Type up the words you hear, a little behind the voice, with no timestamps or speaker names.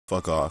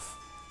Fuck off.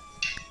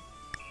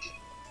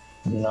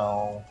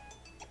 No.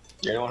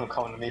 You're the one who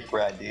coming to me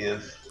for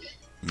ideas.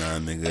 Nah,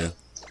 nigga.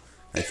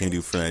 I can't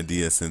do for an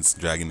idea since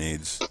Dragon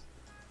Age. That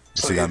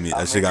shit got Please, me. That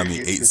I'm shit in got your me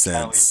eight YouTube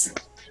channel. cents.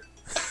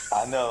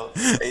 I know.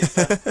 8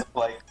 cents is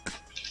like,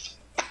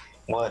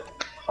 what,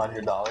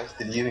 $100?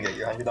 Did you even get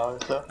your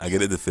 $100 though? I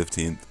get it the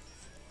 15th.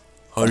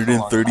 That's a long time.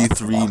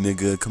 133,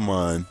 nigga. Come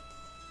on.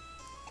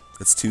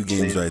 That's 2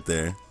 games See, right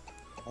there.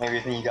 the only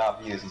reason you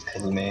got views is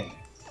because of me.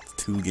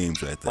 2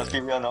 games right Let's be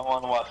there. real, no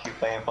one watch you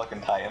playing fucking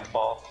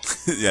Titanfall.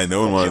 Yeah,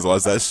 no one wants to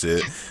watch that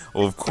shit.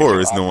 Well, of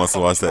course, no one wants to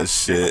watch that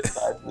shit.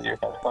 With your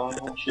headphones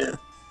and shit.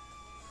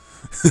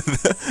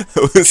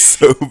 That was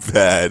so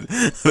bad.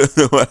 I don't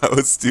know what I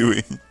was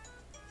doing.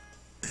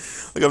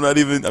 Like I'm not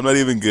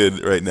even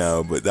good right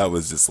now, but that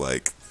was just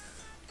like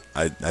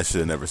I should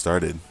have never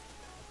started.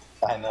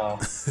 I know.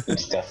 It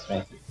disgusts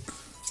me.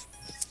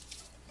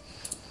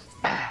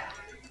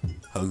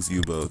 Hugs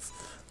you both.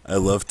 I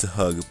love to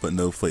hug, but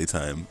no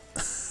playtime.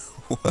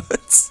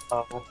 What?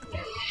 Oh.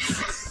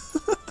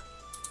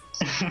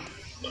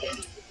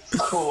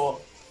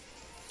 Cool.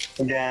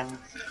 Again.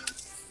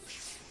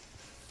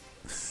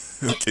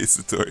 Okay,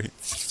 Satori.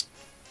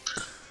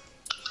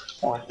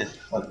 What does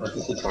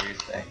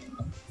Satori say?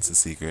 It's a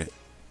secret.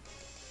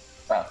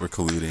 Oh. We're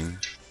colluding.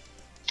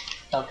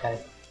 Okay.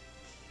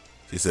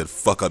 She said,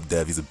 "Fuck up,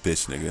 Dev. He's a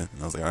bitch, nigga."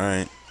 And I was like, "All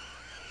right."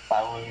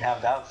 I wouldn't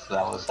have doubts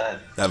that was said.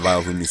 That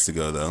violin needs to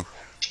go though.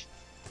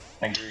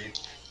 Agreed.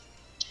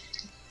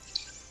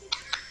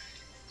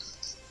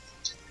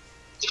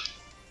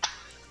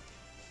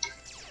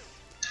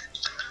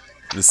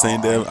 I'm just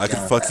saying, Dev. I could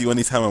fuck you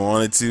anytime I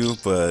wanted to,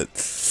 but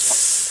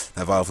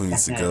that violin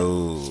needs to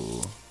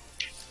go.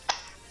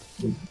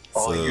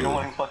 Oh, So, you're the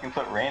one who fucking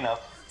put rain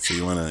up. so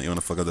you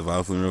wanna fuck up the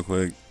violin plume real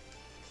quick?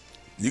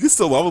 You can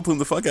still wobble plume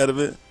the fuck out of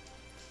it.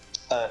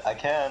 I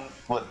can.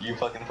 What, you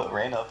fucking put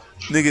rain up?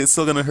 Nigga, it's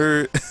still gonna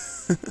hurt.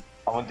 I'm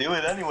gonna do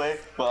it anyway.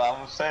 Well,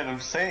 I'm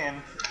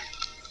saying.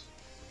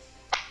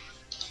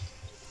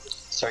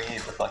 Sorry, you need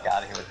to get the fuck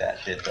out of here with that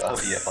shit, though. I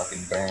hope you get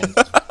fucking burned.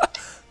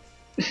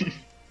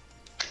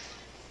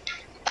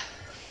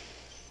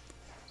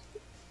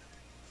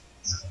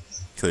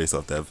 Kill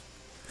yourself, Dev.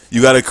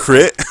 You got a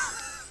crit?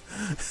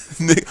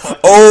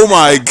 Oh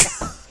my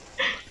god.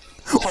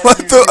 What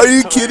the? Are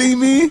you kidding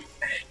me?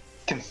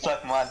 Can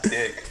suck my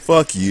dick.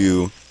 Fuck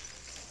you.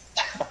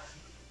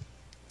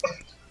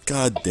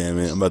 God damn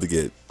it. I'm about to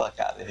get Fuck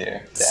out of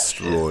here.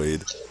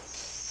 destroyed.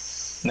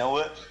 Know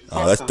what?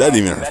 Oh, that didn't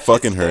even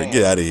fucking hurt.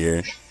 Get out of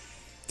here.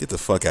 Get the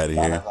fuck out of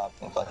Nah, here.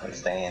 that's not fucking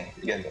staying.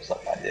 You gotta go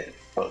suck my dick.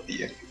 Both of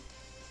you.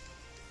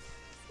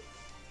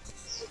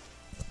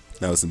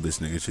 That was some bitch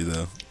niggatry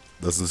though.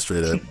 That was some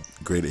straight up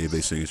grade A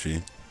bitch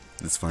niggatry.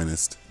 At its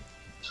finest.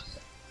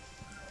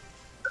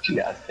 What you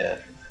guys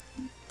get?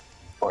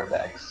 4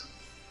 bags.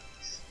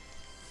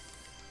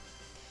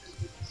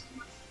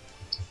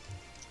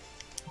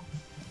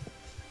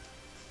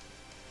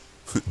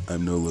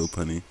 I'm no low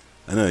punny.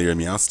 I know you're a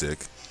meow stick.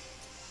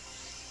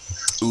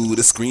 Ooh,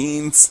 the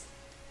screens.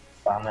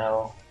 I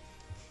know.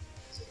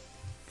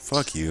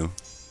 Fuck you.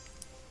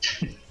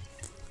 I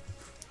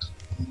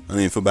don't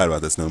even feel bad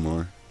about this no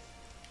more.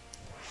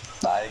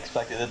 I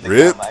expected it to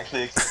Rip. come. I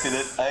actually expected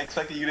it. I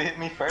expected you to hit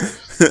me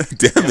first.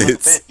 Damn You're a it.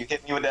 bitch. You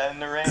hit me with that in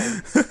the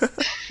rain.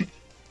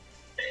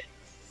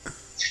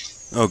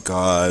 Oh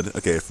god.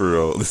 Okay, for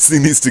real. This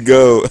thing needs to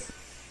go.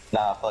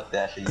 Nah, fuck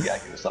that shit. You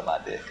gotta give us up my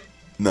dick.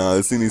 Nah,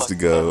 this thing needs to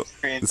go.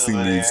 This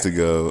thing needs to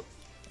go.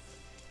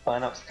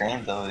 Pulling up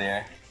screens over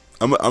there.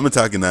 I'm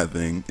attacking that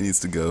thing. It needs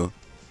to go.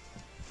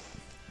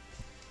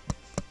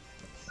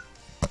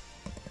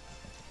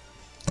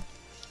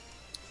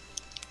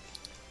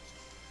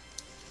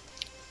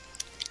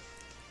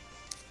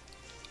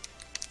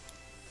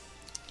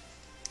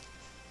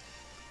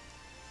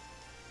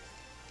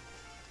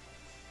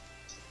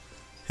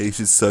 Hey, you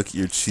should suck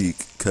your cheek,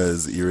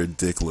 cause you're a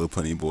dick, low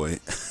punny boy.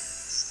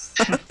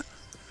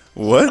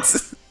 What?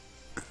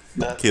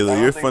 Kayla,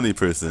 you're a funny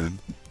person.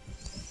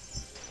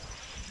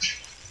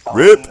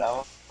 Rip!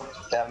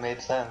 That made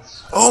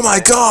sense. Oh my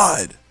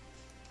god!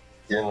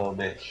 You're a little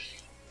bitch.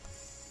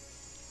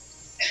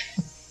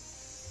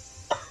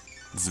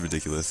 This is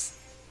ridiculous.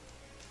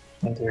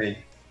 Agreed.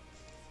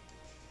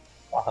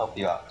 I'll help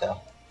you out, though.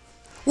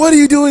 What are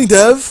you doing,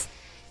 Dev?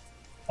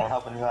 I'm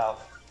helping you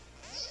out.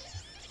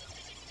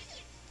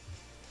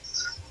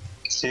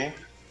 See?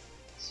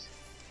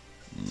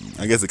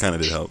 I guess it kind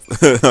of did help.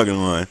 Not gonna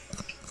lie.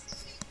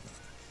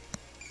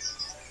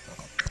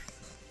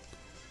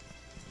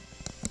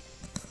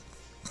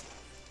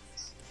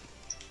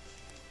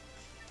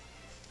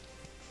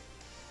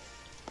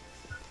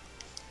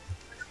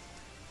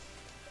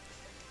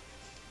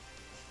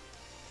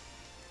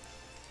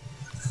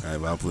 Alright,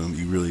 Wow Bloom,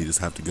 you really just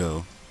have to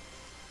go.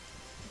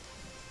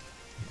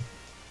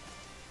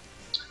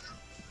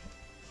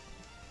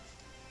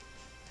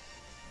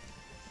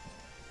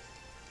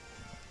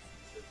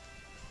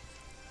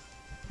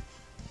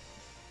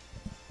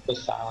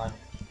 Just silent.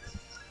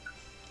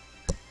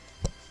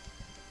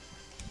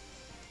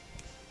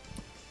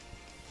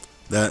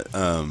 That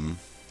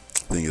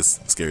thing is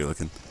scary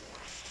looking.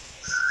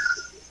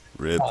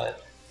 Rip.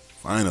 What?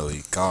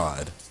 Finally,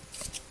 God.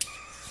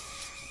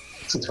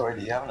 Satori,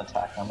 do you have an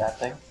attack on that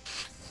thing?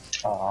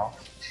 Aw.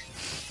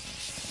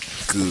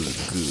 Good,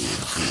 good,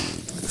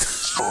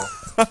 Cool.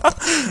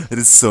 good. It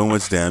is so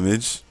much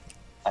damage.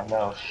 I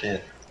know,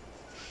 shit.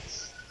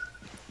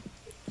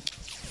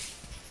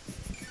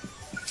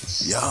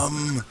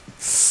 Yum.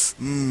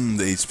 Mmm,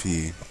 the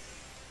HP.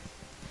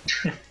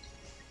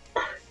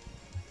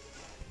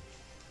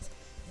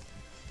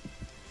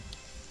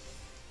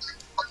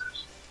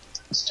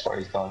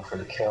 Satori's going for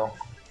the kill.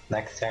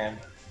 Next turn.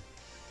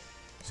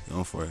 She's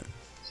going for it.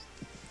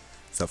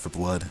 It's up for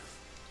blood.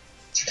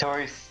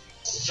 Satori's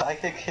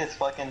psychic his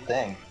fucking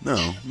thing.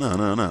 No, no,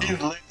 no, no. He's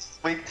literally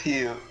weak to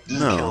you.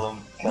 Just No, kill him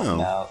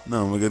no, out.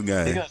 no, I'm a good He's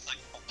guy. gonna suck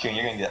you and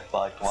you're gonna get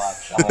fucked.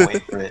 Watch. I'm gonna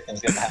wait for it and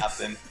it's gonna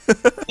happen.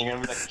 You're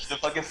gonna be like, you should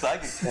fucking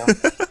psychic him.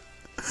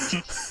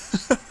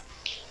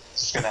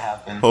 It's gonna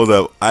happen. Hold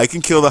up, I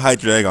can kill the High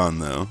Dragon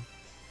though.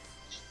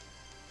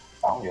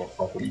 I don't give a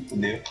fuck what you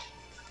can do.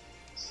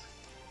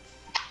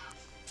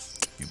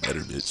 You better,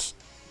 bitch.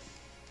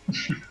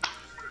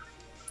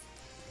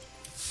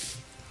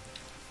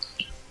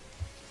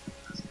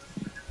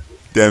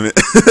 Damn it.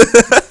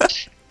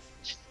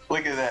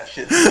 Look at that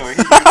shit. So he used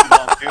it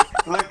on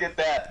you. Look at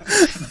that.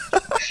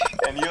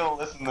 And you don't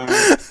listen to me.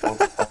 Oh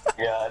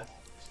my god.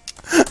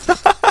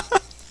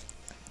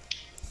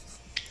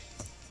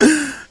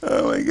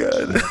 Oh my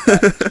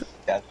god.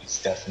 That's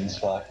disgusting as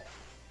fuck.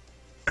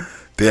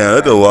 Damn,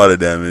 that did a lot of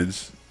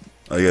damage.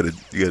 Oh, you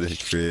gotta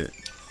hit crit.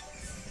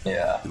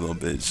 Yeah. You little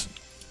bitch.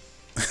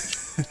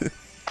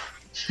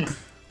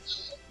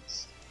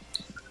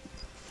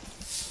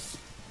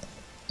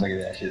 Look at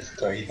that shit.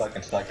 So he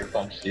fucking sucker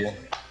punched you.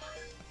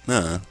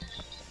 Nah. It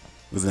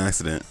was an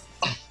accident.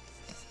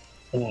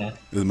 Mm. It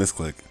was a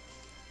misclick.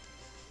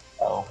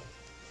 Oh.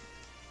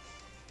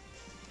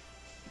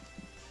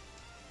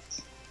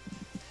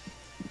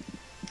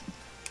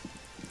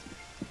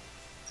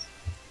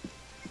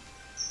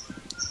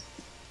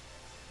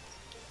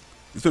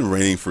 It's been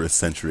raining for a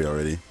century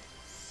already.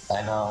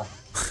 I know.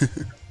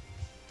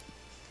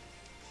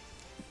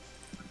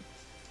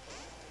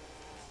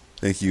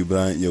 Thank you,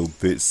 but yo,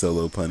 bitch,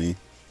 solo punny.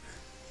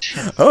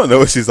 I don't know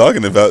what she's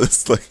talking about.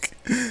 It's like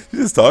she's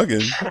just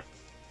talking.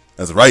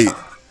 That's right.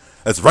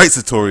 That's right,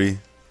 Satori.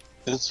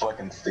 This is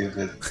fucking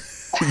stupid.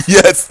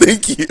 Yes,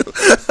 thank you.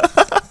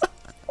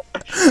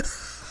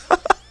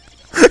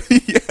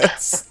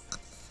 Yes.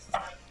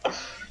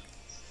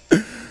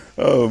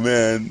 Oh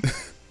man,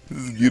 this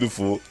is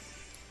beautiful.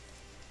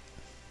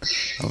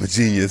 I'm a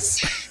genius.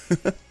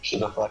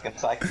 Should've fucking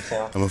psychic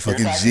him. I'm a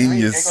fucking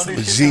genius. I'm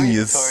a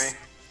genius.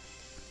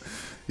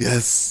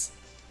 Yes.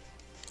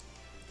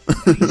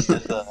 He's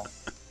just a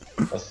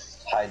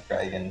high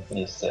dragon.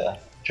 He's a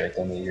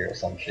Draco Meteor or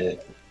some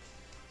shit.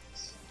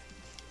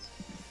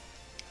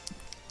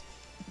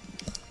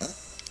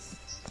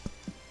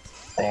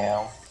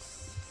 Damn.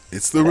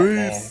 It's the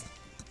race.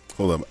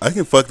 Hold up. I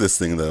can fuck this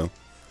thing though.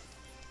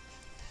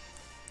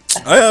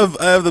 I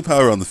have the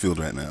power on the field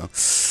right now.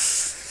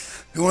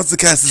 Who wants to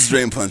cast his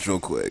Drain Punch real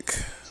quick?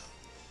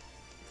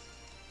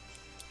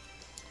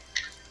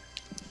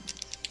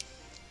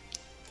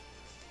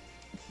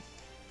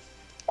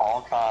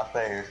 All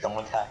players,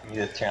 don't attack me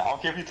this turn. I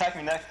don't care if you attack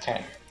me next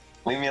turn.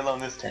 Leave me alone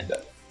this turn,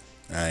 though.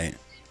 Alright.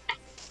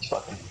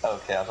 Fucking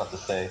okay, I was about to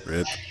say.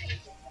 Rip.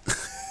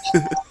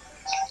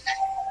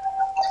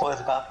 What was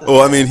about to Oh,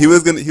 say? I mean, he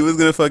was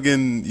gonna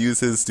fucking use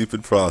his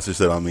stupid processor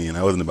shit on me, and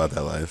I wasn't about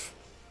that life.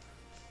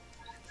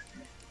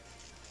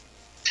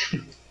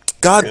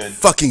 God Good.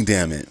 fucking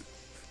damn it!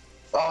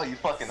 Oh, you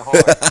fucking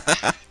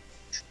whore.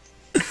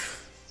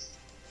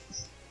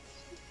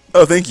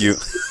 Oh, thank you.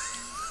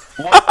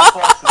 What the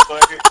fuck,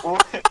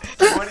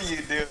 what are you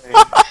doing?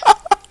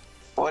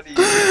 What are you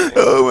doing?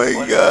 Oh my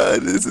What-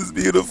 god, this is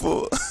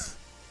beautiful.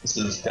 This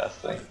is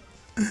disgusting.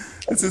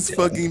 This is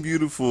fucking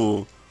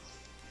beautiful.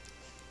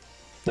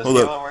 Does Hold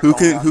Kayla up, work who only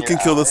can on your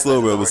kill the allies, or slow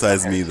does it bro work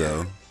besides on me her too?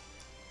 though?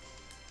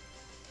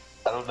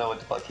 I don't know what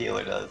the fuck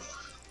healer does.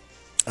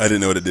 I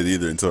didn't know what it did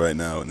either until right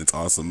now, and it's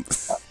awesome.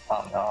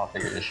 I don't know, I'll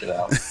figure this shit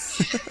out.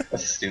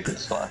 That's stupid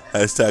as fuck.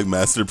 Hashtag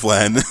master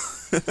plan.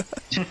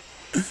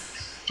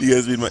 You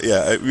guys read my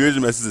we read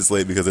your messages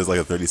late because there's like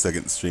a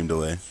 30-second stream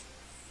delay.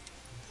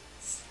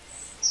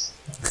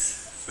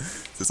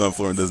 Sits on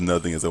floor and does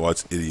nothing as I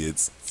watch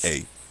idiots.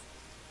 Hey,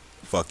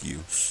 fuck you.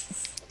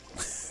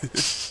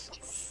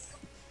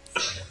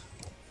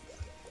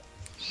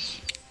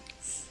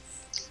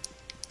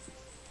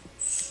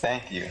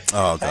 Thank you.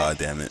 Oh Thank god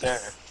you, damn it. sir.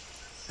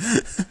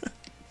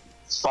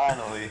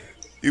 Finally.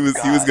 He was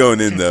God.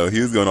 going in though. He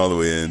was going all the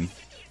way in.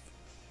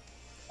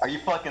 Are you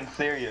fucking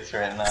serious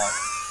right now?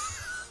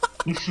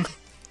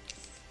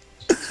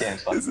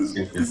 Game's fucking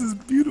stupid. This is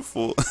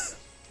beautiful.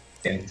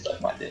 Game's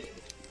like my dick.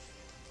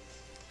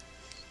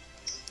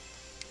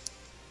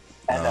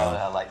 And now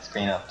that light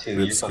screen up too.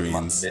 Rip You fucking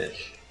on the screens.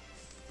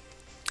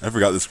 bitch. I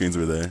forgot the screens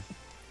were there.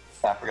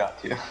 I forgot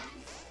to.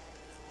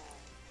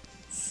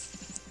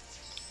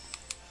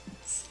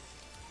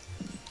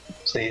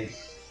 Please.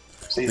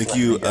 Thank let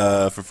you me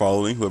go. for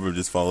following. Whoever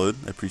just followed,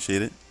 I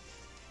appreciate it.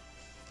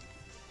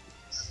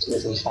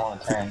 This is on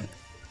a turn.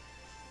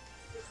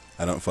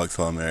 I don't fuck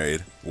till I'm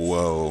married.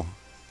 Whoa.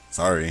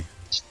 Sorry.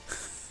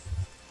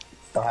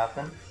 What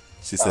happened?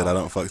 She said I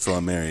don't fuck till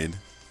I'm married.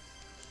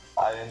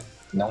 I didn't.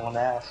 No one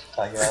asked,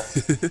 I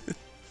guess.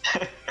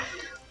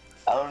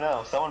 I don't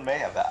know. Someone may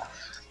have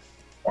asked.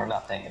 Or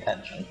not paying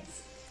attention.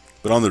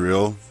 But on the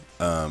real,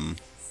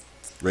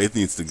 Wraith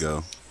needs to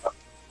go.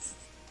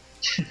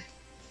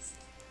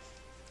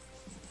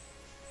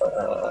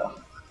 I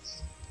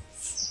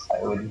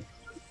would.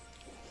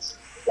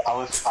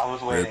 I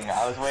was waiting.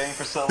 I was waiting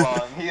for so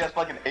long. He has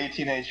fucking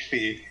 18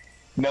 HP.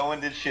 No one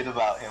did shit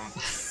about him.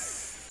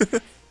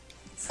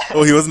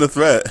 Oh, he wasn't a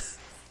threat.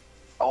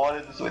 I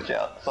wanted to switch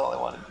out. That's all I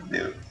wanted to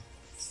do.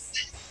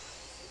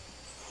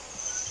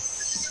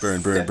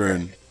 Burn, burn,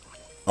 burn.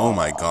 Oh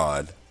my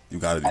god. You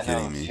gotta be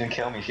kidding me. She didn't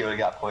kill me. She would have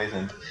got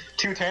poisoned.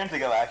 2 turns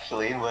ago,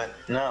 actually, but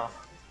no.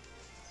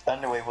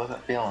 Thunderwave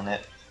wasn't feeling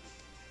it.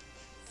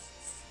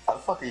 How the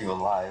fuck are you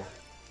alive?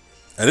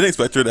 I didn't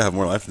expect her to have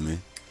more life than me.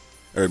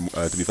 Or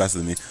to be faster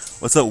than me.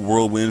 What's up,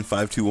 Whirlwind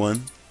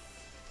 521?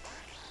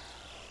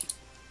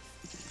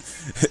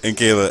 And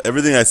Kayla,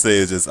 everything I say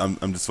is just I'm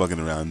just fucking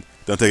around.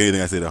 Don't take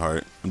anything I say to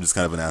heart. I'm just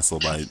kind of an asshole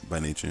by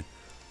nature.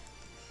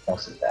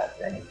 That's a bad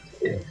thing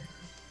to do.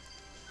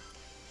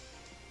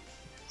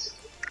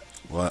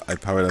 Well, I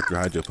powered up your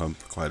hydro pump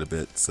quite a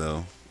bit,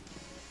 so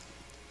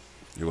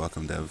you're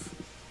welcome, Dev.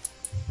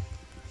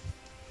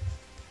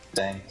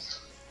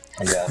 Thanks.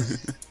 I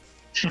guess.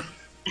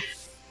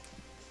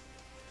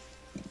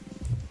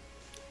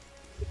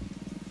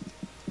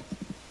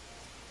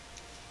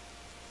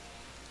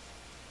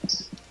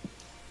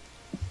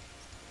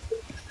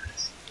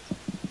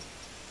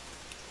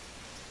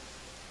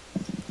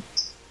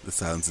 The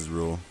silence is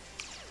rule.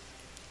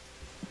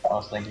 I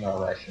was thinking about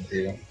what I should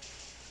do.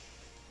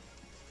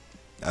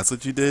 That's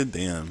what you did?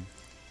 Damn.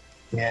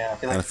 Yeah, I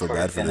feel I like feel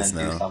bad for this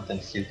gonna do now.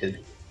 something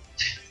stupid.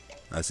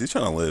 She's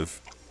trying to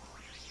live.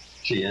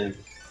 She is.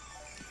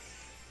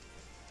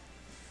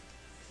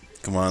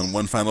 Come on,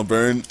 one final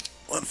burn.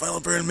 One final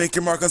burn. Make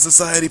your mark on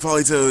society,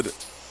 Polytoad.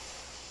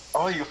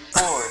 Oh, you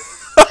fool!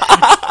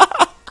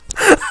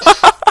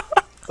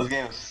 This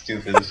game is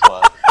stupid as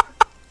fuck.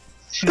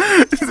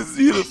 This is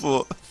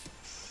beautiful.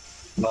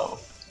 No.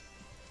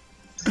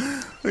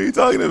 What are you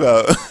talking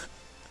about?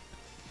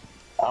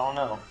 I don't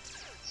know.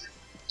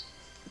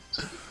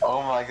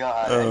 Oh my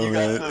god. Oh, and you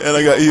man. got And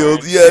I got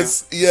healed.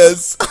 Yes,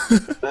 yes.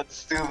 That's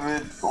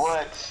stupid.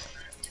 What?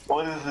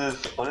 What is this?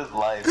 What is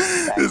life?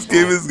 This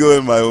game is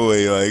going my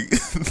way, like,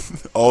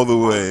 all the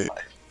way.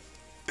 Life?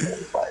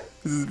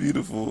 This is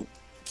beautiful.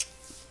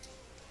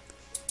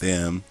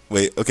 Damn.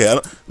 Wait, okay,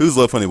 who's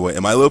Low Pony Boy?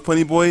 Am I Low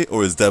Pony Boy,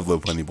 or is Dev Low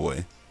Pony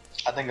Boy?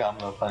 I think I'm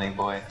the funny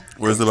boy.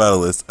 Where's the battle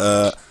list?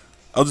 I'll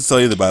just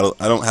tell you the battle.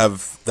 I don't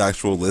have the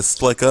actual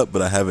list like up,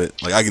 but I have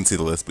it. Like, I can see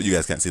the list, but you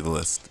guys can't see the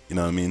list. You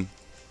know what I mean?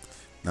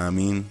 Know what I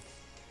mean?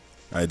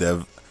 Alright,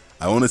 Dev.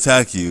 I won't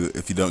attack you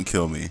if you don't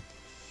kill me.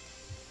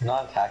 I'm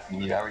not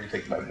attacking you. I already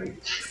picked my move.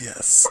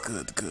 Yes.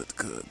 Good, good,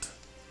 good.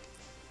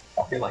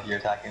 I feel like you're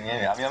attacking me.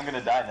 I mean, I'm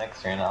gonna die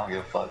next turn. I don't give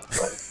a fuck.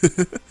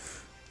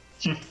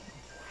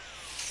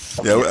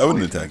 But Yeah, I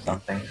wouldn't attack you.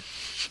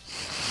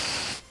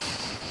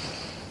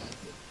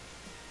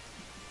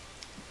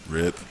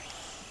 Rip.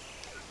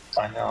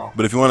 I know.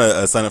 But if you want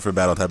to sign up for a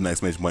battle, type an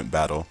exclamation point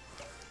battle.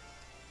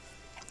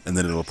 And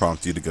then it'll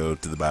prompt you to go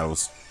to the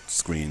battles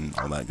screen,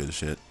 all that good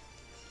shit.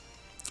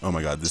 Oh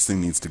my god, this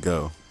thing needs to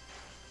go.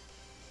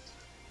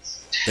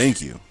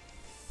 Thank you.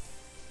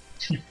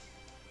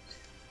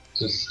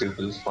 Just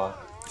stupid as fuck.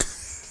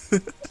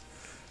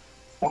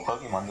 What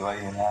Pokemon do I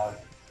even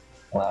have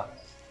left?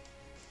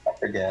 I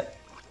forget.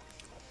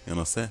 You know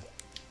what I'm saying?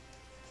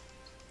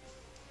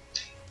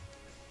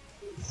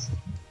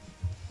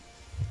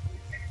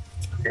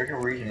 Here's a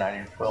region I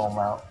didn't fill them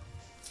out.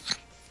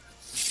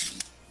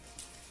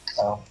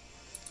 Oh.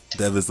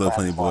 Dev is Low That's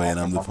Pony Boy, all and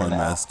I'm the I pun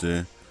remember now.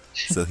 master.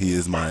 So he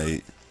is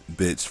my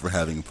bitch for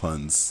having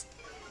puns.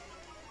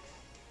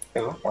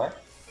 Who?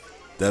 What?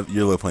 Dev,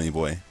 you're Low Pony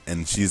Boy,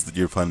 and she's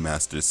your pun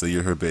master, so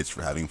you're her bitch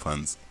for having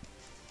puns.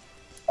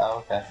 Oh,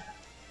 okay.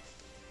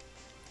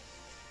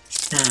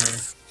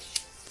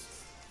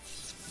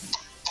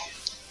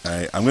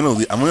 Alright, I'm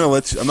gonna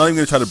let you. I'm not even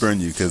gonna try to burn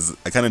you because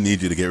I kind of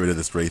need you to get rid of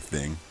this Wraith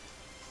thing.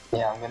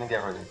 Yeah, I'm gonna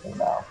get rid of him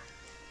now.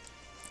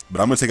 But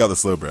I'm gonna take out the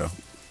slow bro,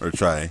 or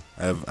try.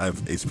 I have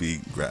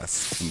HP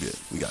grass. I'm good.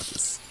 We got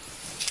this.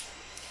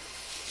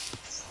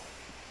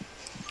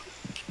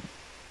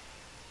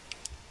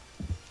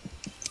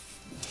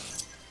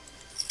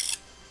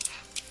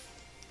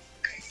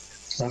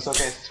 It's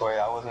okay, Satori.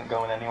 I wasn't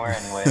going anywhere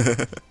anyway.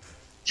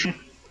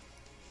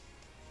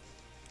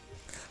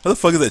 How the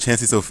fuck is that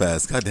Chansey so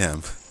fast? God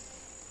damn.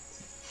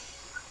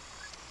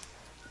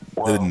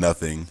 That did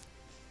nothing.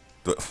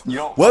 You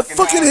don't What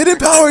fucking hidden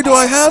power do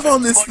I have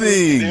on this What are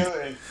you thing?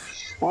 doing?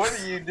 What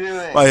are you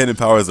doing? My hidden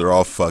powers are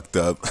all fucked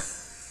up.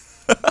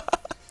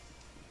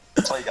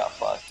 Oh, you got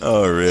fucked.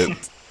 Oh,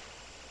 ripped.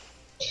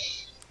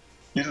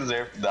 You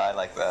deserve to die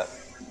like that.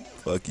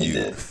 Fuck You you.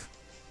 did.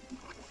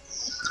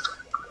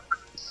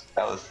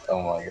 That was,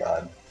 oh my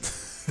god.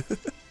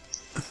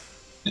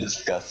 You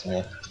disgust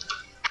me.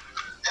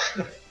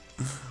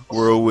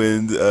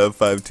 Whirlwind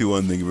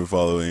 521, thank you for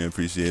following. I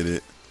appreciate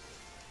it.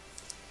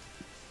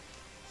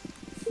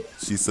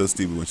 She's so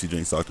stupid when she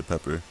drinks Dr.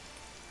 Pepper.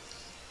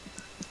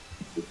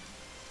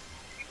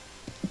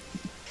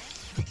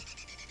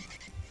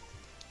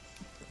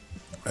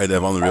 Alright,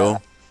 Dev, on the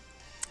real,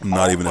 I'm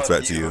not even a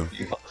threat to you.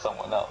 You fuck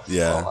someone else.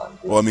 Yeah.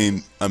 Well, I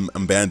mean, I'm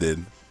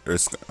banded, or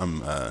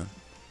I'm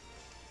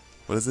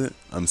what is it?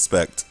 I'm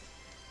spec'd.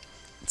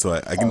 So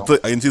I can I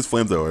can choose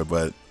flamethrower,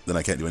 but then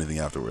I can't do anything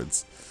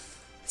afterwards.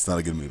 It's not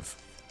a good move.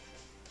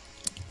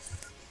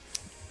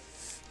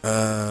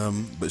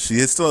 But she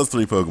still has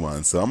 3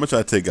 Pokemon, so I'm gonna try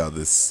to take out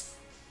this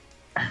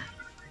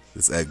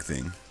egg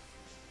thing.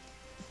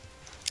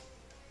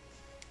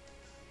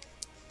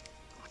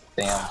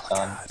 Damn, son.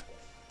 God.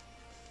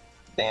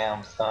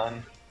 Damn,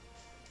 son.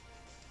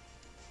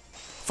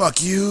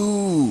 Fuck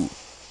you!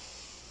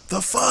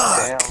 The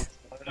fuck! Damn,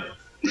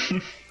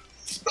 son.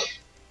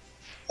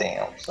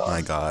 Damn, son.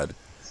 My God.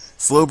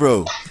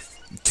 Slowbro,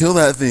 kill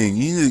that thing.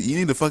 You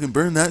need to fucking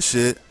burn that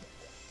shit.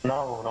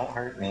 No, don't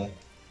hurt me.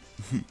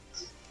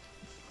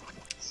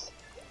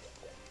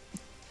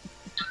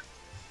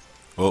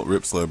 Well,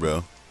 rip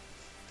Slowbro.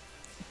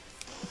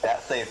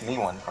 That saved me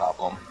one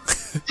problem.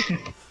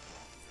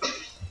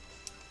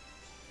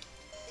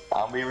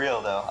 I'll be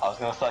real though, I was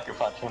gonna sucker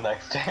punch him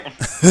next turn.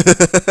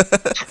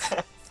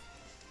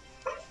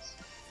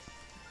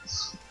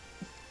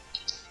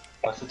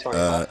 What's the Satori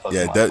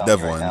yeah, Pokemon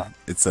Dev right one. now?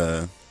 It's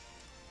I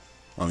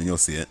mean, you'll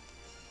see it.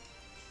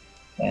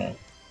 Mm.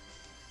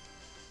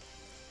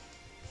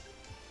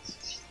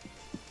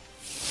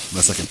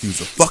 Unless I confuse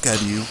the fuck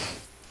out of you.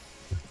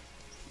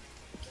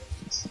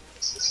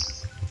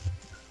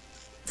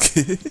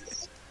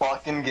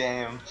 Fucking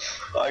game.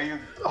 Are you?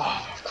 Oh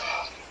my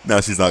god. Now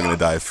she's not gonna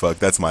die. Fuck,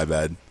 that's my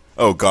bad.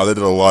 Oh god, that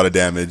did a lot of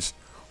damage.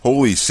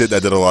 Holy shit,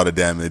 that did a lot of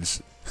damage.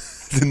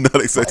 Did not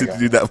expect it to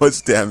do that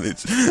much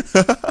damage.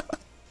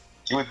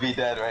 You would be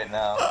dead right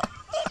now.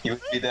 You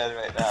would be dead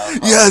right now.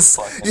 Yes!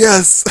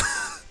 Yes!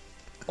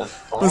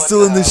 I'm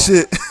still in this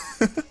shit.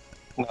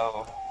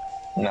 No.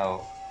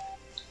 No.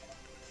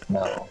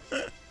 No.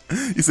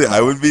 You say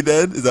I would be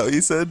dead? Is that what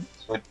you said?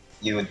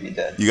 You would be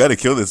dead. You gotta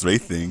kill this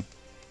Wraith thing.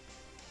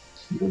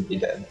 You would be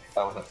dead if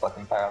I wasn't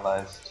fucking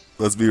paralyzed.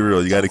 Let's be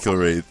real, you gotta kill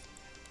Wraith.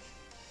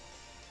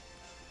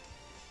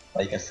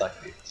 Well, you can suck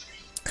me.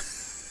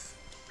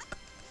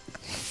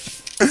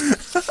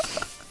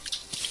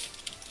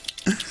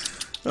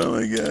 Oh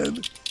my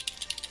god.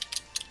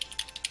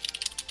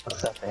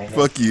 What's up, Amy?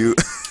 Fuck you.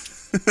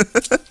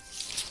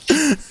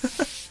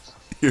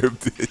 You're a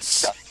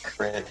bitch.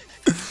 Crit.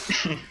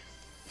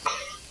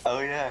 Oh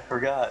yeah, I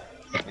forgot.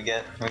 We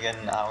get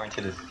an hour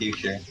into the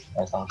future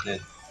or some shit.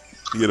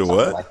 You get a Something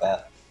what? like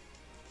that.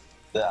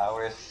 The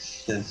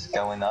hours is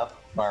going up,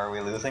 or are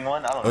we losing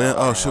one? I don't Oh know. yeah, I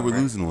don't oh shit, we're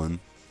remember. losing one.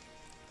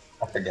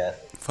 I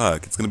forget.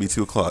 Fuck, it's gonna be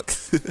 2 o'clock.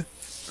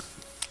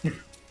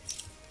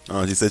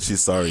 Oh, she said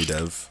she's sorry,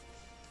 Dev.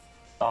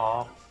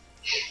 Aw,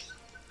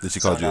 That she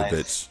So called you nice. a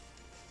bitch.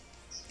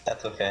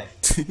 that's okay.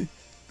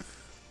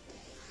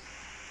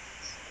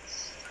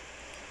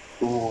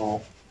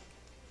 Ooh.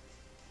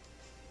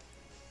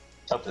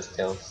 Hope this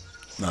kills.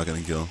 Not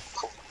gonna kill.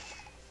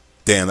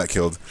 Damn, that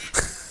killed.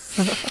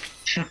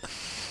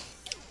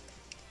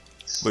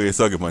 But your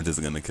sucker punch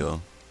isn't gonna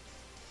kill.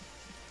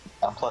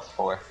 I'm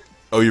 +4.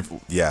 Oh, you're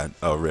yeah.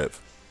 Oh, rip.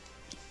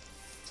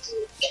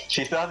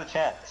 She still has a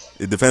chance.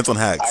 It depends on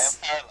I am hacks.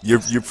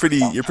 paralyzed.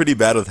 You're pretty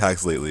bad with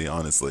hacks lately,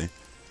 honestly.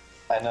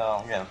 I know,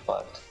 I'm getting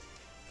fucked.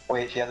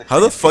 Wait, she has extreme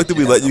How the fuck speed. did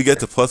we She let has you get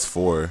to over-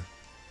 +4?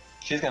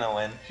 She's gonna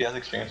win. She has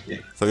extreme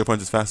speed. Sucker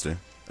punch is faster.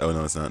 Oh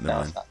no, it's not. Never No,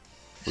 mind. it's not.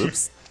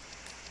 Whoops.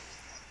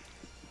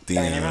 I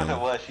mean, even if it Damn.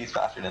 was, she's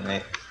faster than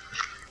me.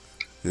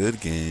 Good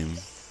game.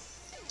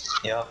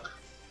 Yep.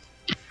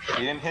 You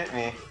didn't hit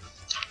me.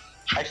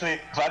 Actually,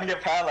 if I didn't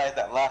get paralyzed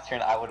that last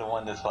turn, I would have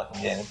won this fucking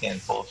game. This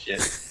game's bullshit.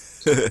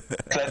 Cause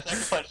I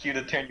sucker punched you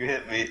the turn you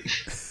hit me.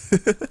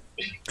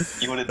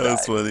 You would have died.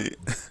 That's funny.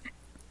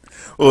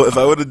 Well, if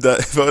I would have done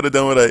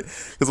what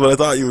because what I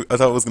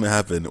thought was gonna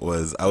happen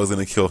was I was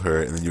gonna kill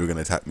her and then you were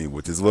gonna attack me,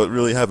 which is what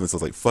really happened. So I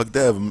was like, "Fuck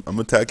Dev, I'm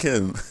gonna attack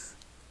him."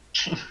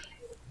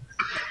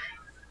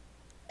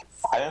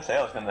 I didn't say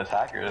I was gonna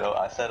attack her though.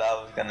 I said I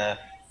was gonna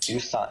do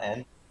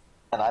something,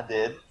 and I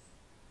did.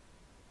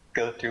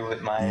 Go through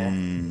with my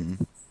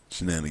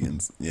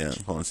Shenanigans. Yeah,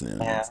 calling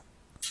shenanigans. yeah.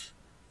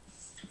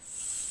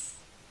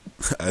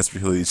 Ask for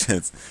Healer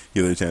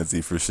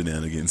Chansey for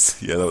shenanigans.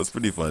 Yeah, that was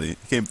pretty funny.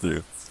 Came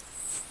through.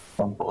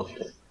 Some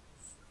bullshit.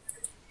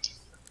 It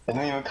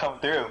didn't even come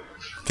through.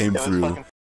 Came It was through. fucking